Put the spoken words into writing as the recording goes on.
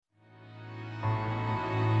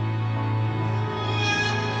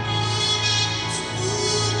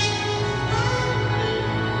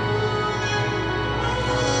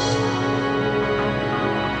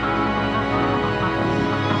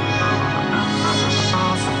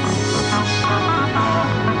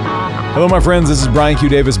Hello, my friends. This is Brian Q.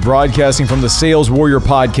 Davis broadcasting from the Sales Warrior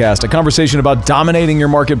Podcast, a conversation about dominating your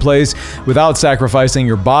marketplace without sacrificing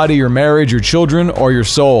your body, your marriage, your children, or your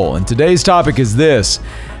soul. And today's topic is this: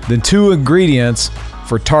 the 2 ingredients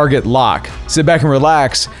for target lock. Sit back and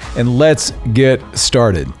relax, and let's get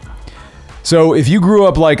started. So if you grew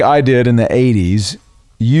up like I did in the 80s,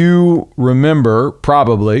 you remember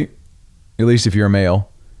probably, at least if you're a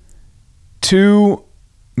male, 2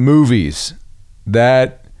 movies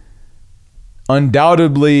that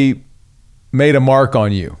undoubtedly made a mark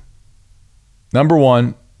on you. Number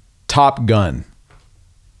 1, Top Gun.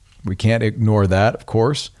 We can't ignore that, of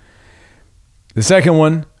course. The second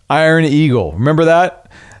one, Iron Eagle. Remember that?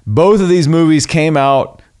 Both of these movies came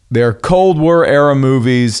out. They're Cold War era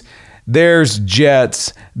movies. There's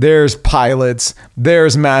jets, there's pilots,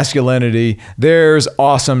 there's masculinity, there's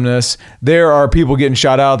awesomeness, there are people getting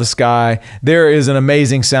shot out of the sky, there is an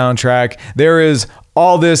amazing soundtrack, there is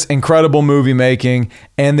all this incredible movie making,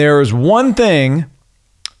 and there is one thing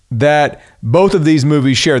that both of these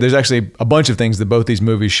movies shared. There's actually a bunch of things that both these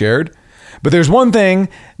movies shared, but there's one thing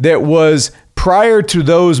that was prior to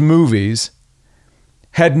those movies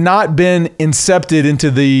had not been incepted into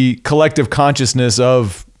the collective consciousness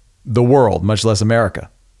of the world, much less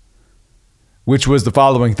America, which was the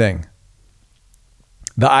following thing: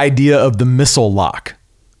 the idea of the missile lock.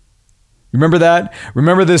 Remember that?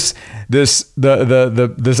 Remember this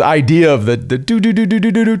idea of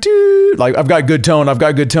the do, like I've got good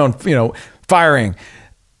tone, firing.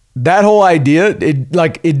 That whole idea,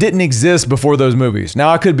 it didn't exist before those movies.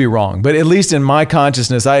 Now I could be wrong, but at least in my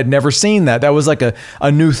consciousness, I had never seen that. That was like a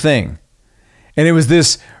new thing. And it was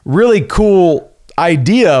this really cool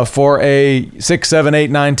idea for a 6, 7,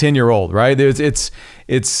 8, 9, 10-year-old, right? It's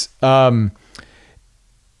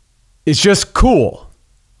just cool.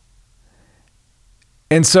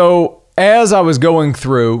 And so as I was going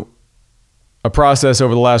through a process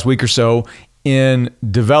over the last week or so in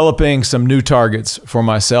developing some new targets for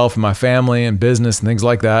myself and my family and business and things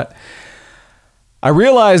like that, I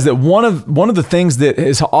realized that one of the things that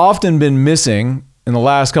has often been missing in the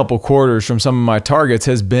last couple of quarters from some of my targets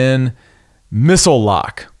has been missile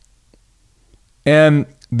lock. And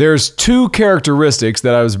there's 2 characteristics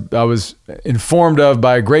that I was informed of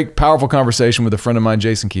by a great, powerful conversation with a friend of mine,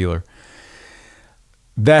 Jason Keeler,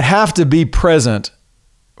 that have to be present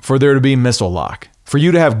for there to be missile lock, for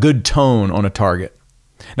you to have good tone on a target.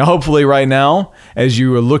 Now, hopefully right now, as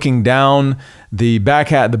you are looking down the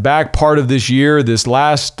back part of this year, this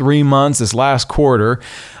last 3 months, this last quarter,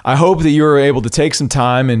 I hope that you're able to take some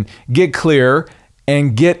time and get clear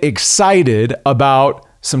and get excited about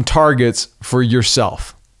some targets for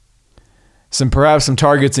yourself. Perhaps some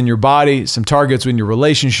targets in your body, some targets in your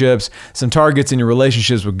relationships, some targets in your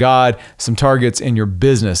relationships with God, some targets in your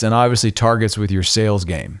business, and obviously targets with your sales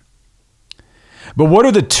game. But what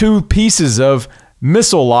are the 2 pieces of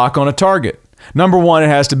missile lock on a target? Number 1, it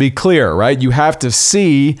has to be clear, right? You have to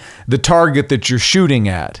see the target that you're shooting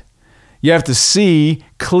at. You have to see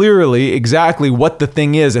clearly exactly what the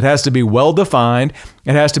thing is. It has to be well-defined.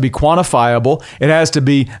 It has to be quantifiable. It has to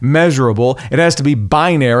be measurable. It has to be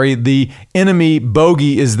binary. The enemy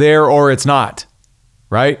bogey is there or it's not,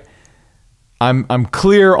 right? I'm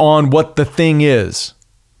clear on what the thing is.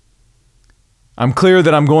 I'm clear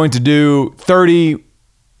that I'm going to do 30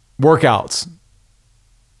 workouts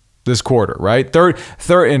this quarter, right? 30.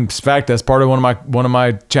 In fact, that's part of one of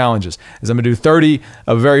my challenges is I'm gonna do 30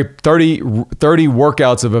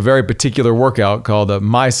 workouts of a very particular workout called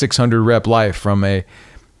My 600 Rep Life from a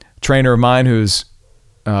trainer of mine who's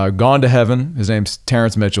gone to heaven. His name's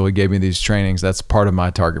Terrence Mitchell. He gave me these trainings. That's part of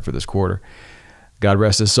my target for this quarter. God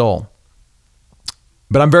rest his soul.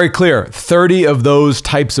 But I'm very clear. 30 of those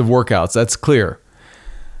types of workouts. That's clear.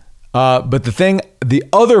 But the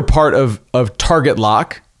other part of target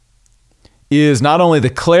lock is not only the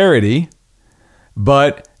clarity,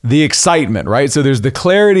 but the excitement, right? So there's the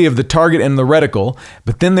clarity of the target and the reticle,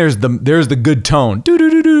 but then there's the good tone,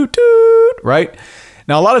 right?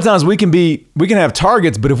 Now, a lot of times we can have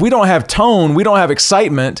targets, but if we don't have tone, we don't have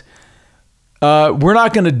excitement, we're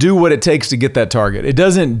not going to do what it takes to get that target. It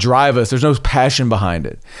doesn't drive us. There's no passion behind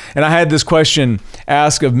it. And I had this question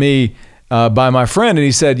asked of me by my friend, and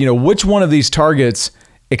he said, which one of these targets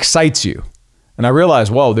excites you? And I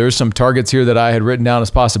realized, whoa, there's some targets here that I had written down as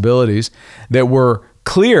possibilities that were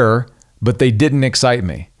clear, but they didn't excite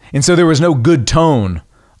me. And so there was no good tone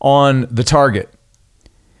on the target.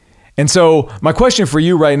 And so my question for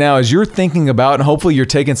you right now is you're thinking about, and hopefully you're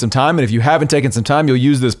taking some time, and if you haven't taken some time, you'll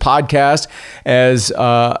use this podcast as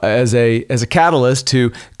a catalyst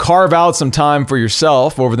to carve out some time for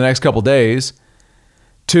yourself over the next couple days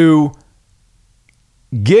to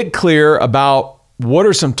get clear about what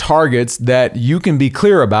are some targets that you can be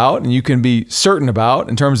clear about and you can be certain about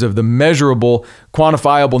in terms of the measurable,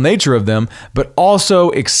 quantifiable nature of them, but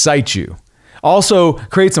also excite you. Also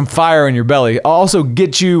create some fire in your belly. Also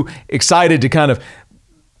get you excited to kind of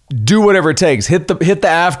do whatever it takes. Hit the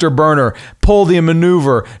afterburner, pull the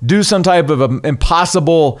maneuver, do some type of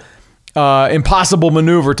impossible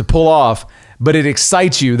maneuver to pull off, but it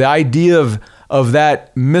excites you. The idea of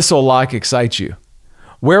that missile lock excites you.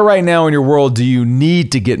 Where right now in your world do you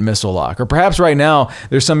need to get missile lock? Or perhaps right now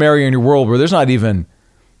there's some area in your world where there's not even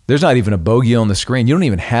a bogey on the screen. You don't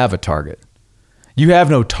even have a target. You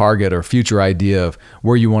have no target or future idea of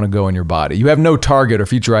where you want to go in your body. You have no target or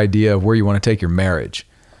future idea of where you want to take your marriage.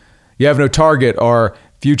 You have no target or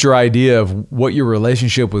future idea of what your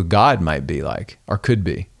relationship with God might be like or could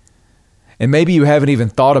be. And maybe you haven't even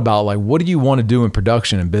thought about, like, what do you want to do in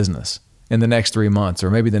production and business in the next 3 months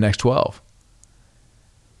or maybe the next 12?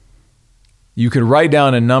 You could write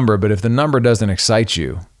down a number, but if the number doesn't excite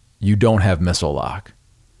you, you don't have missile lock.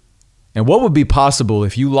 And what would be possible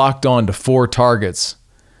if you locked on to 4 targets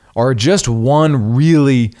or just one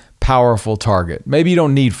really powerful target? Maybe you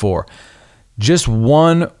don't need 4. Just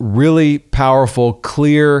one really powerful,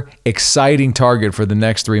 clear, exciting target for the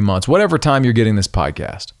next 3 months, whatever time you're getting this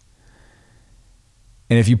podcast.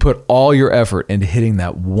 And if you put all your effort into hitting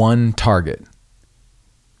that one target,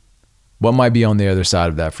 what might be on the other side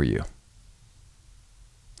of that for you?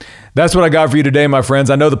 That's what I got for you today, my friends.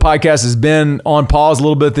 I know the podcast has been on pause a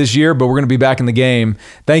little bit this year, but we're going to be back in the game.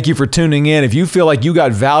 Thank you for tuning in. If you feel like you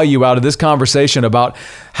got value out of this conversation about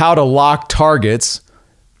how to lock targets,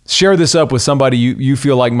 share this up with somebody you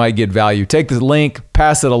feel like might get value. Take the link,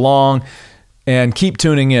 pass it along, and keep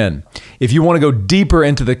tuning in. If you want to go deeper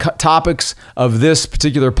into the topics of this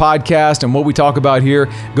particular podcast and what we talk about here,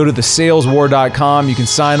 go to thesaleswar.com. You can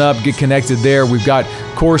sign up, get connected there. We've got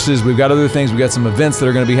courses, we've got other things, we've got some events that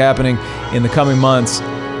are going to be happening in the coming months.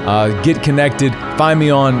 Get connected, find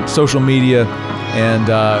me on social media,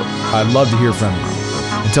 and I'd love to hear from you.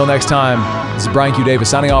 Until next time, this is Brian Q. Davis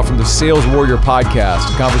signing off from the Sales Warrior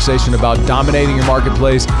Podcast, a conversation about dominating your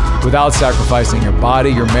marketplace without sacrificing your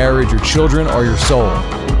body, your marriage, your children, or your soul.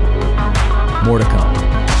 More to come.